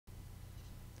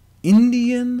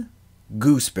Indian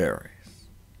gooseberries.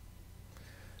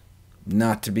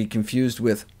 Not to be confused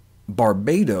with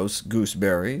Barbados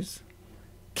gooseberries,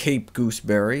 Cape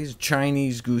gooseberries,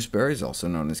 Chinese gooseberries, also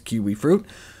known as kiwi fruit,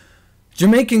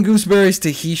 Jamaican gooseberries,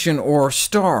 Tahitian or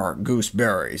star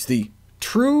gooseberries. The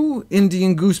true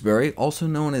Indian gooseberry, also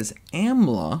known as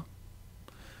Amla,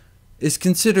 is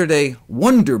considered a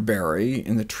wonderberry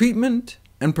in the treatment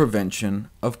and prevention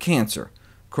of cancer,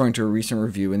 according to a recent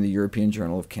review in the European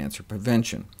Journal of Cancer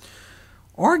Prevention.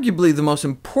 Arguably the most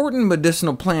important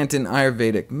medicinal plant in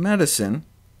Ayurvedic medicine,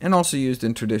 and also used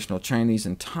in traditional Chinese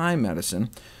and Thai medicine,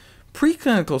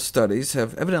 preclinical studies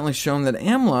have evidently shown that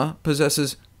Amla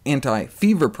possesses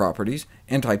anti-fever properties,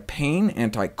 anti-pain,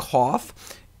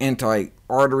 anti-cough,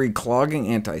 anti-artery clogging,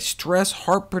 anti-stress,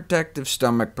 heart protective,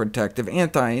 stomach protective,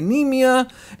 anti-anemia,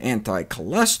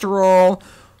 anti-cholesterol,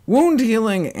 wound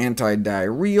healing,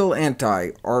 anti-diarrheal,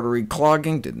 anti-artery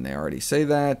clogging, didn't they already say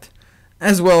that?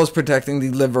 As well as protecting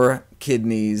the liver,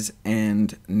 kidneys,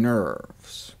 and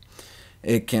nerves.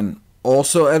 It can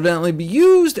also evidently be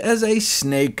used as a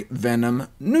snake venom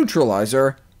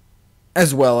neutralizer,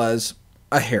 as well as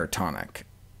a hair tonic.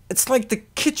 It's like the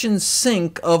kitchen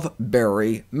sink of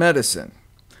berry medicine.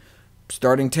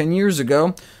 Starting 10 years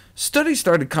ago, studies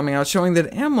started coming out showing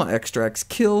that Amla extracts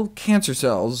kill cancer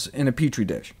cells in a petri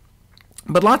dish.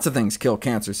 But lots of things kill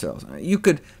cancer cells. You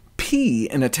could pee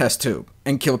in a test tube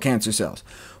and kill cancer cells.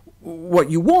 What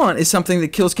you want is something that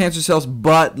kills cancer cells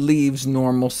but leaves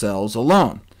normal cells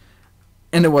alone.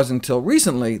 And it wasn't until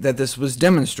recently that this was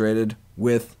demonstrated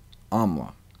with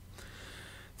Amla.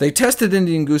 They tested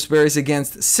Indian gooseberries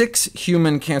against 6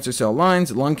 human cancer cell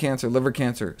lines: lung cancer, liver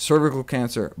cancer, cervical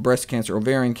cancer, breast cancer,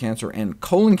 ovarian cancer, and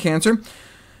colon cancer.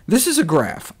 This is a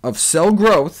graph of cell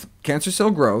growth, cancer cell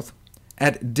growth,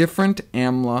 at different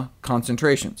Amla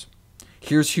concentrations.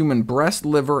 Here's human breast,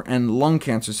 liver, and lung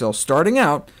cancer cells starting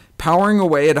out, powering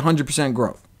away at 100%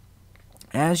 growth.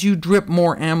 As you drip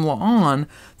more Amla on,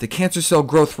 the cancer cell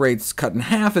growth rates cut in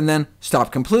half and then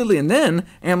stop completely, and then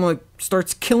Amla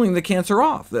starts killing the cancer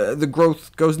off. The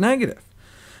growth goes negative.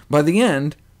 By the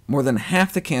end, more than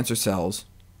half the cancer cells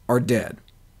are dead.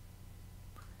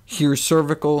 Here's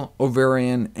cervical,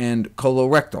 ovarian, and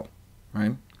colorectal,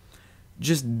 right?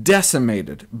 Just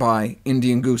decimated by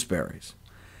Indian gooseberries.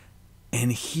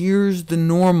 And here's the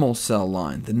normal cell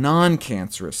line, the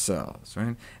non-cancerous cells.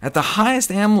 Right? At the highest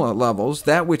Amla levels,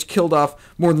 that which killed off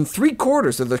more than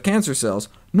 3/4 of the cancer cells,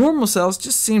 normal cells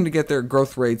just seem to get their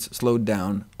growth rates slowed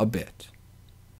down a bit.